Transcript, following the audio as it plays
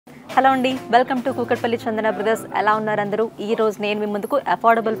Hello అండి, welcome to Kukatpally Chandana brothers. ఎలా ఉన్నారు అందరూ? ఈ రోజు నేను మీ ముందుకు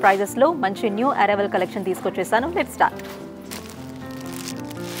అఫోర్డబుల్ ప్రైజెస్లో మంచి new arrival collection తీసుకొచ్చేసాను. Let's start.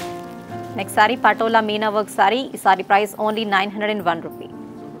 Next sorry patola Meena work sorry. ఈ sorry price only 901 rupee.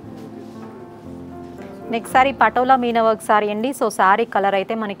 Next sorry patola Meena work sorry అండి. సో సారీ కలర్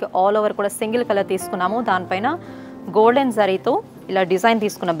అయితే మనకి ఆల్ ఓవర్ కూడా సింగిల్ కలర్ తీసుకున్నాము. దానిపైన గోల్డెన్ జరీతో ఇలా డిజైన్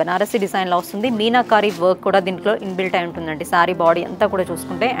తీసుకున్న బనారసి డిజైన్లో వస్తుంది. మీనాకారీ వర్క్ కూడా దీంట్లో ఇన్బిల్ట్ అయి ఉంటుందండి. శారీ బాడీ అంతా కూడా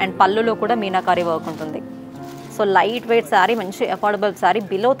చూసుకుంటే అండ్ పళ్ళులో కూడా మీనాకారీ వర్క్ ఉంటుంది. సో లైట్ వెయిట్ శారీ, మంచి అఫోర్డబుల్ శారీ,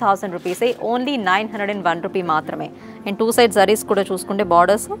 బిలో 1000 రూపీసే, ఓన్లీ 901 రూపీ మాత్రమే. అండ్ టూ సైడ్ జరీస్ కూడా చూసుకుంటే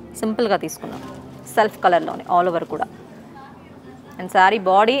బార్డర్స్ సింపుల్గా తీసుకున్నాం, సెల్ఫ్ కలర్లోనే ఆల్ ఓవర్ కూడా. అండ్ శారీ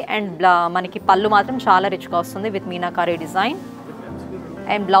బాడీ అండ్ మనకి పళ్ళు మాత్రం చాలా రిచ్గా వస్తుంది with meenakari design.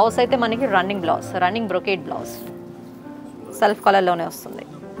 And blouse అయితే మనకి running blouse, running brocade blouse, self కలర్లోనే వస్తుంది.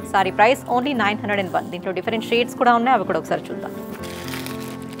 Sorry price only 901. దీంట్లో డిఫరెంట్ షేడ్స్ కూడా ఉన్నాయి, అవి కూడా ఒకసారి చూద్దాం.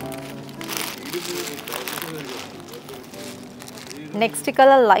 Next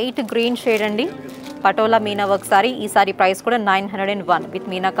colour light green shade అండి, పటోలా మీనా వర్క్ సారీ. ఈ సారీ ప్రైస్ కూడా 901 విత్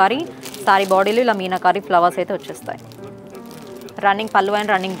మీనాకారీ. సారీ బాడీలో ఇలా మీనాకారీ ఫ్లవర్స్ అయితే వచ్చేస్తాయి. రన్నింగ్ పళ్ళు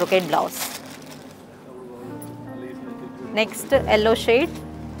and running brocade blouse. Next yellow shade.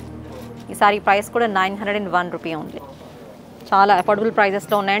 ఈ సారీ ప్రైస్ కూడా 901 రూపీ ఓన్లీ. చాలా అఫోర్డబుల్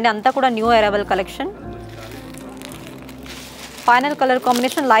ప్రైజెస్లో ఉన్నాయండి, అంతా కూడా new arrival collection. Final colour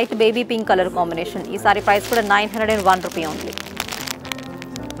combination light baby pink colour combination. ఈ సారీ ప్రైస్ కూడా 901 rupee only.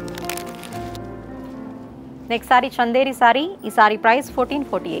 Next sorry Chanderi sorry. ఈ sorry price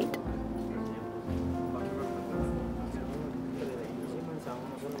 1448.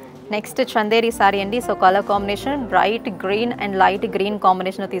 Next Chanderi sorry అండి. So colour combination bright green and light green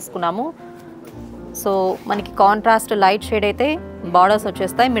combination తీసుకున్నాము. So మనకి contrast light shade అయితే borders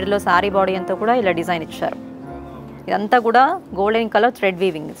వచ్చేస్తాయి. మిడిల్లో sari body అంతా కూడా ఇలా డిజైన్ ఇచ్చారు. ఇదంతా కూడా గోల్డెన్ కలర్ థ్రెడ్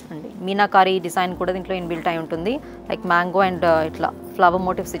వీవింగ్ అండి. మీనాకారీ డిజైన్ కూడా దీంట్లో ఇన్బిల్ట్ అయి ఉంటుంది. లైక్ మ్యాంగో అండ్ ఇట్లా ఫ్లవర్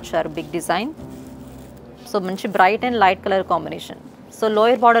మోటివ్స్ ఇచ్చారు, బిగ్ డిజైన్. సో మంచి bright and light colour combination. So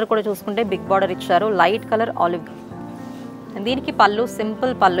lower border కూడా చూసుకుంటే బిగ్ బార్డర్ ఇచ్చారు, లైట్ కలర్ ఆలివ్. దీనికి పళ్ళు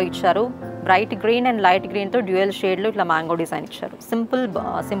సింపుల్ పళ్ళు ఇచ్చారు, bright green and light గ్రీన్తో dual షేడ్లో ఇట్లా మ్యాంగో డిజైన్ ఇచ్చారు.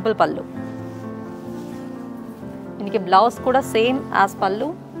 సింపుల్ పళ్ళు. దీనికి బ్లౌజ్ కూడా సేమ్ యాజ్ పళ్ళు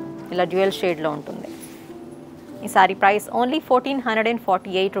ఇలా డ్యూయల్ షేడ్లో ఉంటుంది. ఈ sorry price only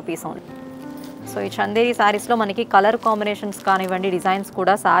 1448 rupees only. So ఈ చందేరి శారీస్లో మనకి కలర్ కాంబినేషన్స్ కానివ్వండి, డిజైన్స్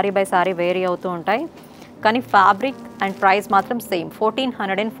కూడా శారీ బై శారీ వేరీ అవుతూ ఉంటాయి. కానీ ఫ్యాబ్రిక్ అండ్ ప్రైస్ మాత్రం సేమ్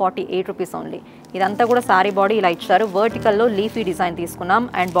 1448 రూపీస్ ఓన్లీ. ఇదంతా కూడా శారీ బాడీ ఇలా ఇచ్చారు. వర్టికల్లో లీఫీ డిజైన్ తీసుకున్నాం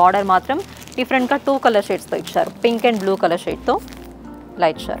అండ్ బార్డర్ మాత్రం డిఫరెంట్గా 2 కలర్ షేడ్స్తో ఇచ్చారు. పింక్ అండ్ బ్లూ కలర్ షేడ్తో ఇలా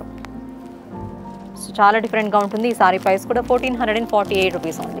ఇచ్చారు. సో చాలా డిఫరెంట్గా ఉంటుంది. ఈ సారీ ప్రైస్ కూడా 1448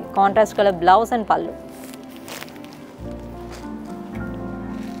 rupees only. Contrast colour blouse and పళ్ళు.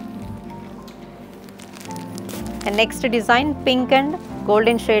 And next design pink and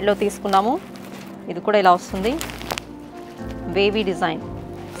golden షేడ్లో తీసుకున్నాము. ఇది కూడా ఇలా వస్తుంది, వేవీ డిజైన్.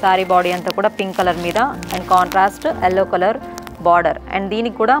 సారీ బాడీ అంతా కూడా పింక్ కలర్ మీద and contrast yellow colour border. And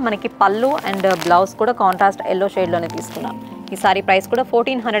దీనికి కూడా మనకి పళ్ళు అండ్ బ్లౌజ్ కూడా కాంట్రాస్ట్ ఎల్లో షేడ్లోనే తీసుకున్నాం. ఈ సారీ ప్రైస్ కూడా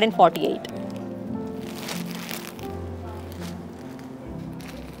 1448.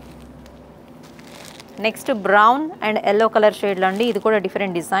 Next brown and yellow colour షేడ్లో అండి. ఇది కూడా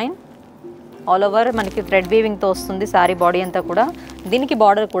డిఫరెంట్ డిజైన్, ఆల్ ఓవర్ మనకి థ్రెడ్ వీవింగ్తో వస్తుంది శారీ బాడీ అంతా కూడా. దీనికి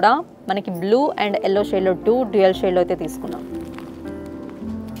బార్డర్ కూడా మనకి బ్లూ అండ్ ఎల్లో షేడ్లో 2 డ్యూయల్ షేడ్లో అయితే తీసుకున్నాం.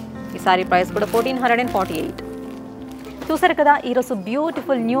 ఈ సారీ ప్రైస్ కూడా 1448. చూసారు కదా, ఈరోజు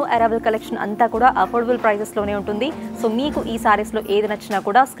బ్యూటిఫుల్ న్యూ అరైవల్ కలెక్షన్ అంతా కూడా అఫోర్డబుల్ ప్రైజెస్లోనే ఉంటుంది. సో మీకు ఈ సారీస్లో ఏది నచ్చినా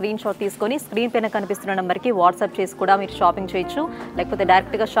కూడా స్క్రీన్ షాట్ తీసుకొని స్క్రీన్ పైన కనిపిస్తున్న నెంబర్కి వాట్సాప్ చేసి కూడా మీరు షాపింగ్ చేయొచ్చు, లేకపోతే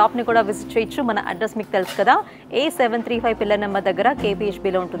డైరెక్ట్గా షాప్ని కూడా విజిట్ చేయొచ్చు. మన అడ్రస్ మీకు తెలుసు కదా, A735 పిల్లర్ నెంబర్ దగ్గర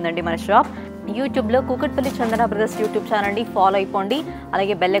KPHBలో ఉంటుందండి మన షాప్. యూట్యూబ్లో కూకట్పల్లి చందన బ్రదర్స్ యూట్యూబ్ ఛానల్ని ఫాలో అయిపోండి.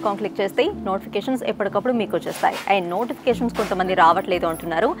 అలాగే బెల్ ఐకాన్ క్లిక్ చేస్తే నోటిఫికేషన్స్ ఎప్పటికప్పుడు మీకు వచ్చేస్తాయి. అండ్ నోటిఫికేషన్స్ కొంతమంది రావట్లేదు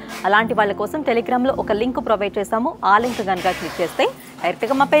అంటున్నారు, అలాంటి వాళ్ళ కోసం టెలిగ్రామ్లో ఒక లింక్ ప్రొవైడ్ చేస్తాము. ఆ లింక్ కనుక క్లిక్ చేస్తే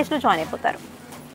డైరెక్ట్గా మా పేజ్లో జాయిన్ అయిపోతారు.